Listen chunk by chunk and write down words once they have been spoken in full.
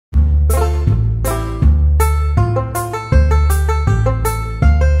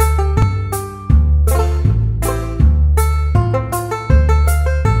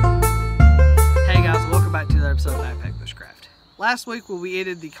last week when we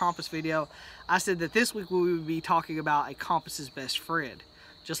ended the compass video, I said that this week we would be talking about a compass's best friend.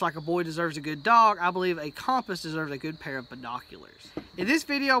 Just like a boy deserves a good dog, I believe a compass deserves a good pair of binoculars. In this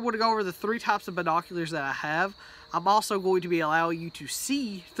video, I'm going to go over the 3 types of binoculars that I have. I'm also going to be allowing you to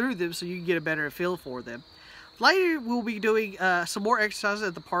see through them so you can get a better feel for them. Later, we'll be doing some more exercises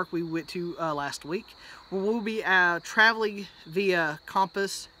at the park we went to last week, where we'll be traveling via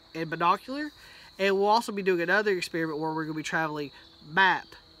compass and binocular, and we'll also be doing another experiment where we're going to be traveling map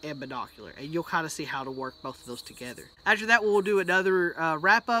and binocular, and you'll kind of see how to work both of those together. After that, we'll do another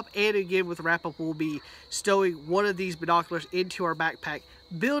wrap-up, and again with the wrap-up, we'll be stowing one of these binoculars into our backpack,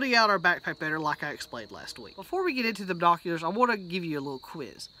 building out our backpack better like I explained last week. Before we get into the binoculars, I want to give you a little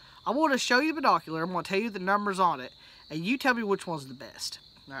quiz. I want to show you the binocular, I'm going to tell you the numbers on it, and you tell me which one's the best.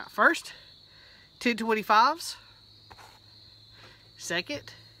 Alright, first, 1025s.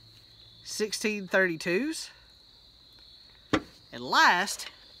 Second, 1632s. And last,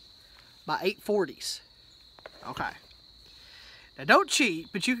 my 840s. Okay. Now don't cheat,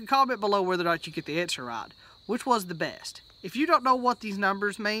 but you can comment below whether or not you get the answer right. Which was the best? If you don't know what these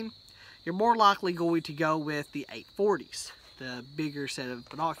numbers mean, you're more likely going to go with the 840s, the bigger set of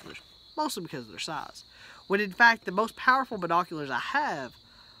binoculars, mostly because of their size. When in fact, the most powerful binoculars I have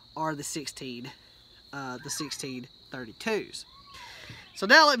are the 1632s. So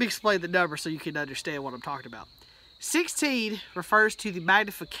now let me explain the numbers so you can understand what I'm talking about. 16 refers to the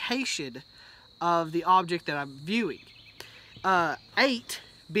magnification of the object that I'm viewing. 8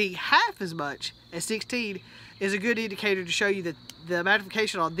 being half as much as 16 is a good indicator to show you that the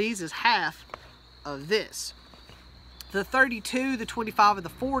magnification on these is half of this. The 32, the 25, and the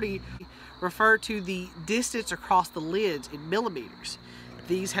 40 refer to the distance across the lids in millimeters.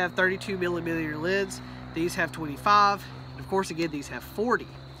 These have 32 millimeter lids, these have 25, and of course again these have 40.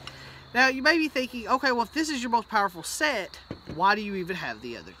 Now you may be thinking, okay, well if this is your most powerful set, why do you even have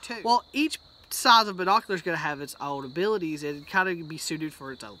the other 2? Well, each size of binocular is going to have its own abilities and kind of be suited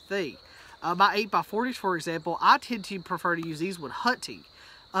for its own thing. My 8x40s, for example, I tend to prefer to use these when hunting.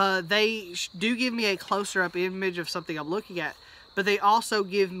 They do give me a closer up image of something I'm looking at, but they also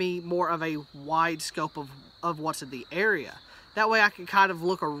give me more of a wide scope of what's in the area. That way I can kind of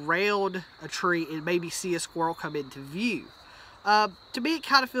look around a tree and maybe see a squirrel come into view. To me, it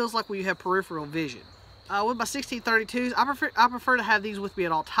kind of feels like when you have peripheral vision. With my 1632s, I prefer to have these with me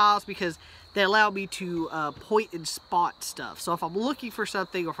at all times because they allow me to point and spot stuff. So if I'm looking for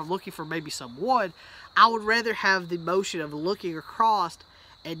something, or if I'm looking for maybe someone, I would rather have the motion of looking across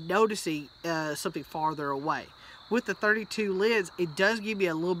and noticing something farther away. With the 32 lids, it does give me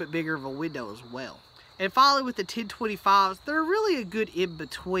a little bit bigger of a window as well. And finally, with the 1025s, they're really a good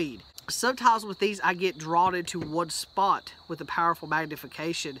in-between. Sometimes with these, I get drawn into one spot with a powerful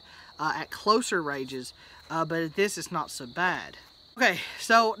magnification at closer ranges, but at this, it's not so bad. Okay,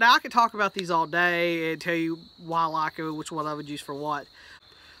 so now I could talk about these all day and tell you why I like them and which one I would use for what.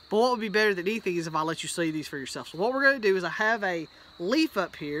 But what would be better than anything is if I let you see these for yourself. So what we're going to do is I have a leaf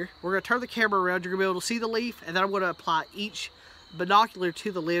up here. We're going to turn the camera around. You're going to be able to see the leaf, and then I'm going to apply each binocular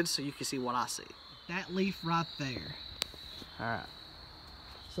to the lens so you can see what I see. That leaf right there. All right.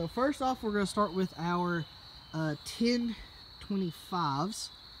 So first off, we're going to start with our 1025s.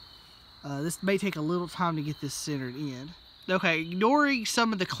 This may take a little time to get this centered in. Okay, ignoring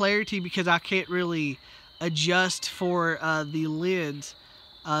some of the clarity because I can't really adjust for the lids.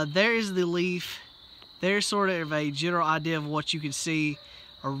 There is the leaf. There's sort of a general idea of what you can see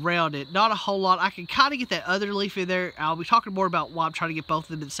around it. Not a whole lot. I can kind of get that other leaf in there. I'll be talking more about why I'm trying to get both of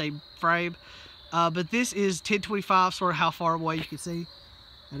them in the same frame. But this is 1025, sort of how far away you can see.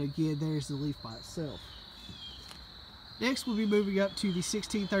 And again, there's the leaf by itself. Next, we'll be moving up to the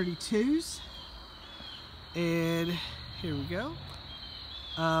 1632s. And here we go.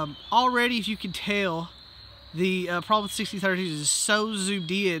 Already, if you can tell, the problem with 1632s is so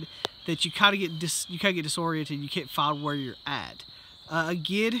zoomed in that you kind of get disoriented. You can't find where you're at.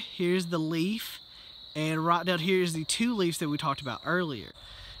 Again, here's the leaf, and right down here is the 2 leaves that we talked about earlier.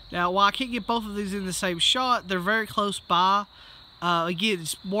 Now, while I can't get both of these in the same shot, they're very close by. Again,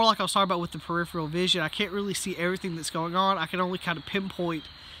 it's more like I was talking about with the peripheral vision. I can't really see everything that's going on. I can only kind of pinpoint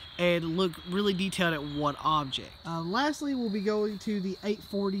and look really detailed at one object. Lastly, we'll be going to the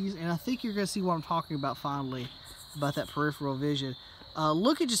 840s, and I think you're going to see what I'm talking about finally, about that peripheral vision.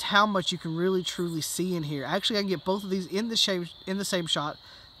 Look at just how much you can really truly see in here. Actually, I can get both of these in the same shot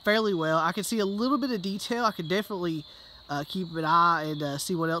fairly well. I can see a little bit of detail. I can definitely keep an eye and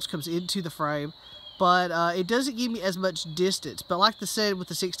see what else comes into the frame. But it doesn't give me as much distance. But like I said with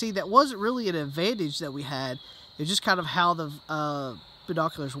the 16, that wasn't really an advantage that we had. It's just kind of how the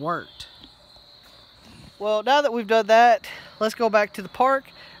binoculars worked. Well, now that we've done that, let's go back to the park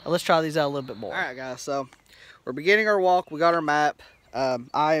and let's try these out a little bit more. All right, guys, so we're beginning our walk. We got our map.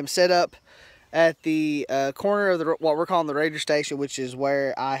 I am set up at the corner of what we're calling the ranger station, which is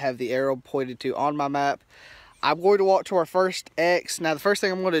where I have the arrow pointed to on my map. I'm going to walk to our first X. Now, the first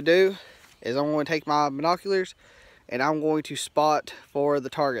thing I'm going to do is I'm going to take my binoculars and I'm going to spot for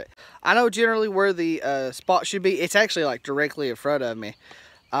the target. I know generally where the spot should be. It's actually like directly in front of me.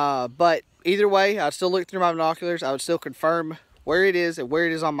 But either way, I'd still look through my binoculars. I would still confirm where it is and where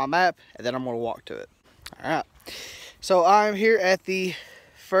it is on my map, and then I'm going to walk to it. All right. So I'm here at the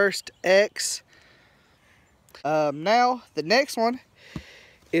first X. Now, the next one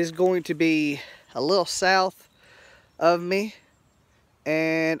is going to be a little south of me,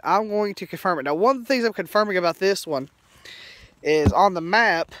 and I'm going to confirm it. Now, one of the things I'm confirming about this one is on the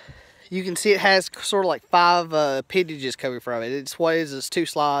map, you can see it has sort of like 5 appendages coming from it. It's what is, it's 2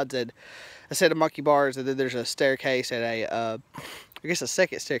 slides and a set of monkey bars, and then there's a staircase and I guess a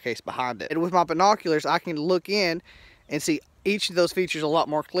second staircase behind it. And with my binoculars, I can look in and see each of those features a lot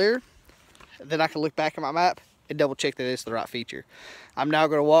more clear. Then I can look back at my map and double check that it's the right feature. I'm now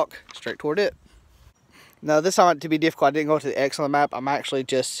going to walk straight toward it. Now, this time to be difficult, I didn't go to the X on the map. I'm actually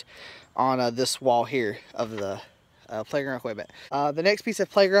just on this wall here of the playground equipment. The next piece of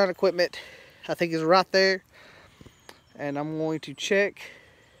playground equipment I think is right there, and I'm going to check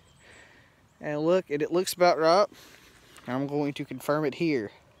and look, and it looks about right. And I'm going to confirm it here.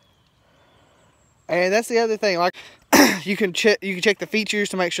 And that's the other thing, like you can check the features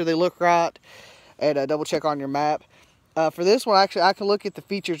to make sure they look right, and double check on your map. For this one, actually, I can look at the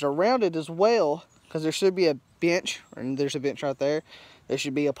features around it as well, because there should be a bench, and there's a bench right there. There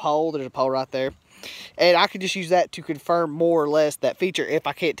should be a pole. There's a pole right there. And I can just use that to confirm more or less that feature if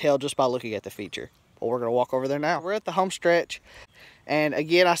I can't tell just by looking at the feature. Well, we're going to walk over there now. We're at the home stretch. And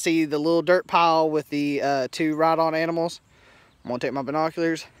again, I see the little dirt pile with the 2 ride-on animals. I'm going to take my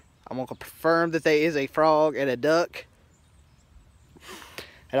binoculars. I'm going to confirm that there is a frog and a duck.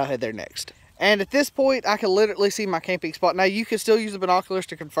 And I'll head there next. And at this point, I can literally see my camping spot. Now, you can still use the binoculars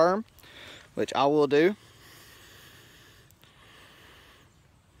to confirm, which I will do.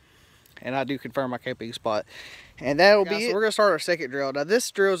 And I do confirm my camping spot. And that'll be it. So we're going to start our second drill. Now, this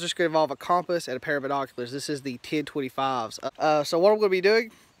drill is just going to involve a compass and a pair of binoculars. This is the 1025s. So what I'm going to be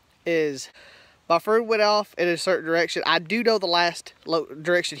doing is, my phone went off in a certain direction. I do know the last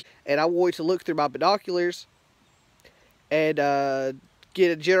direction. And I'm going to look through my binoculars and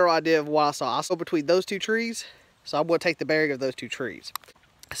get a general idea of what I saw. I saw between those 2 trees. So I'm going to take the bearing of those 2 trees.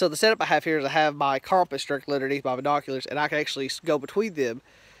 So the setup I have here is I have my compass directly underneath my binoculars, and I can actually go between them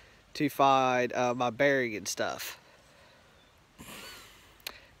to find my bearing and stuff.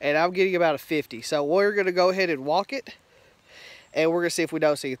 And I'm getting about a 50. So we're going to go ahead and walk it, and we're going to see if we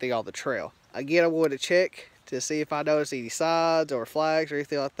notice anything on the trail. Again, I'm going to check to see if I notice any signs or flags or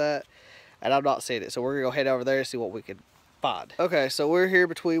anything like that, and I'm not seeing it. So we're going to go head over there and see what we can find. Okay, so we're here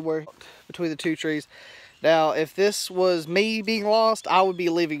between the 2 trees. Now, if this was me being lost, I would be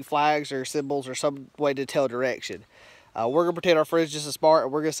leaving flags or symbols or some way to tell direction. We're going to pretend our friend's just as smart,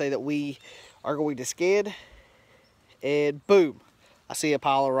 and we're going to say that we are going to skid, and boom, I see a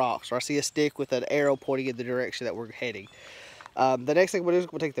pile of rocks, or I see a stick with an arrow pointing in the direction that we're heading. The next thing we'll do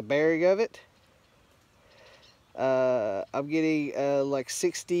is we'll take the bearing of it. I'm getting like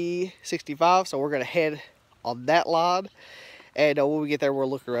 60, 65, so we're going to head on that line. And when we get there, we'll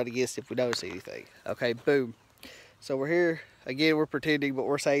look around again if we notice anything. Okay, boom. So we're here. Again, we're pretending, but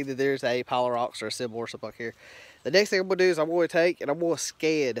we're saying that there's a pile of rocks or a symbol or something like here. The next thing I'm going to do is I'm going to take and I'm going to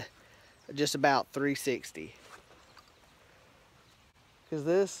skid just about 360. Because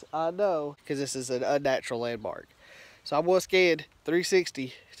this, I know, because this is an unnatural landmark. So I'm going to skid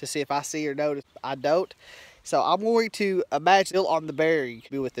 360 to see if I see or notice. I don't. So I'm going to imagine still on the bearing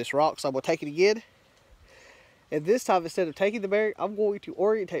with this rock. So I'm going to take it again. And this time, instead of taking the bearing, I'm going to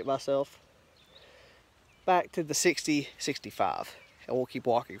orientate myself back to the 60, 65. And we'll keep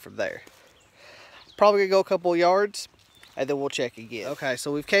walking from there. Probably gonna go a couple of yards, and then we'll check again. Okay,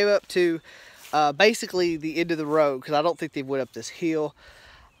 so we've came up to basically the end of the road, because I don't think they went up this hill.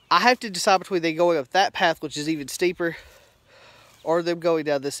 I have to decide between them going up that path, which is even steeper, or them going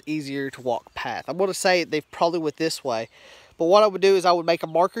down this easier to walk path. I'm gonna say they probably went this way. But what I would do is I would make a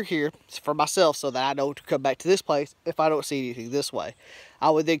marker here for myself so that I know to come back to this place if I don't see anything this way. I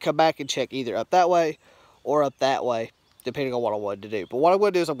would then come back and check either up that way or up that way, depending on what I wanted to do. But what I'm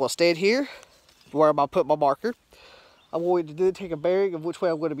going to do is I'm going to stand here where I'm going to put my marker. I'm going to then take a bearing of which way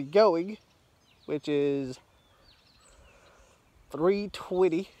I'm going to be going, which is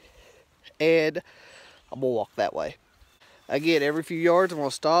 320, and I'm going to walk that way. Again, every few yards I'm going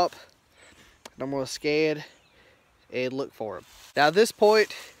to stop, and I'm going to scan and look for them. Now at this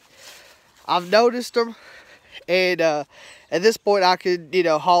point, I've noticed them, and at this point I could, you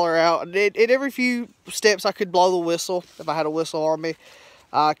know, holler out, and every few steps I could blow the whistle. If I had a whistle on me,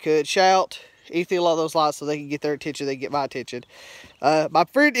 I could shout, anything along those lines, so they can get their attention, they can get my attention. My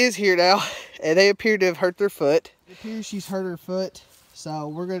friend is here now, and they appear to have hurt their foot. It appears she's hurt her foot, so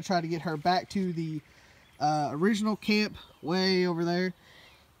we're going to try to get her back to the original camp way over there,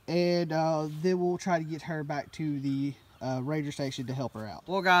 and then we'll try to get her back to the ranger station to help her out.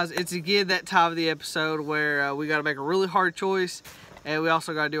 Well guys, it's again that time of the episode where we got to make a really hard choice, and we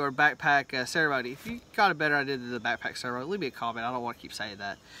also got to do our backpack ceremony. If you got a better idea than the backpack ceremony, leave me a comment. I don't want to keep saying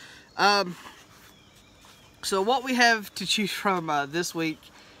that. So what we have to choose from this week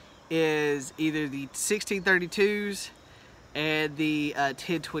is either the 1632s and the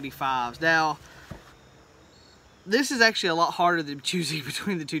 1025s. Now, this is actually a lot harder than choosing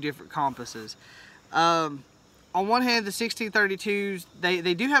between the two different compasses. On one hand, the 1632s,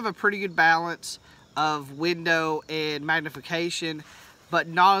 they do have a pretty good balance of window and magnification, but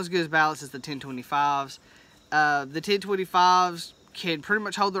not as good as balance as the 1025s. The 1025s can pretty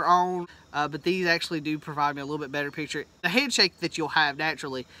much hold their own, but these actually do provide me a little bit better picture. The handshake that you'll have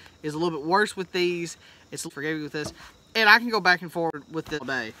naturally is a little bit worse with these. It's forgiving with this, and I can go back and forward with this all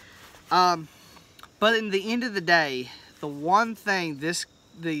day. But in the end of the day, the one thing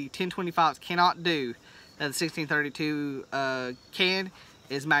the 1025s cannot do that the 1632 can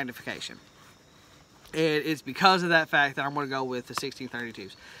is magnification. And it's because of that fact that I'm going to go with the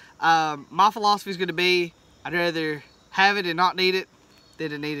 1632s. My philosophy is going to be, I'd rather have it and not need it than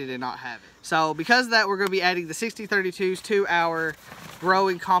to need it and not have it. So because of that, we're going to be adding the 1632s to our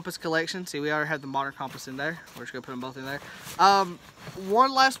growing compass collection. See, we already have the modern compass in there. We're just going to put them both in there.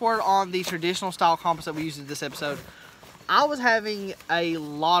 One last word on the traditional style compass that we used in this episode. I was having a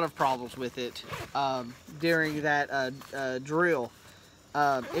lot of problems with it during that drill.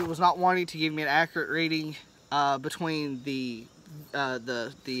 It was not wanting to give me an accurate reading between the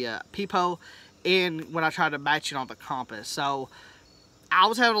peephole and when I tried to match it on the compass. So I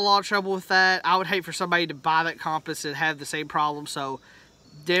was having a lot of trouble with that. I would hate for somebody to buy that compass and have the same problem. So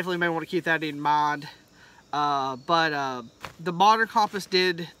definitely may want to keep that in mind. But the modern compass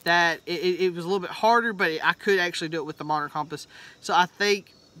did that. It was a little bit harder, but I could actually do it with the modern compass. So I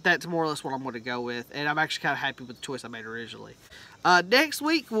think that's more or less what I'm going to go with. And I'm actually kind of happy with the choice I made originally. Next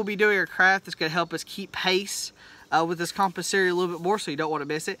week, we'll be doing a craft that's going to help us keep pace with this compass series a little bit more, so you don't want to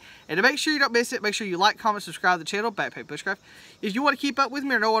miss it. And to make sure you don't miss it, make sure you like, comment, subscribe to the channel, Backpack Bushcraft. If you want to keep up with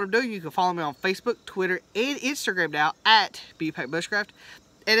me or know what I'm doing, you can follow me on Facebook, Twitter, and Instagram now at Backpack Bushcraft.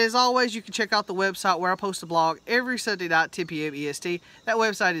 And as always, you can check out the website where I post a blog every Sunday night, 10 p.m. EST. That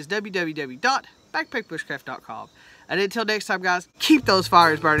website is www.backpackbushcraft.com. And until next time, guys, keep those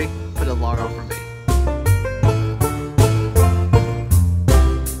fires burning, but a log on for me.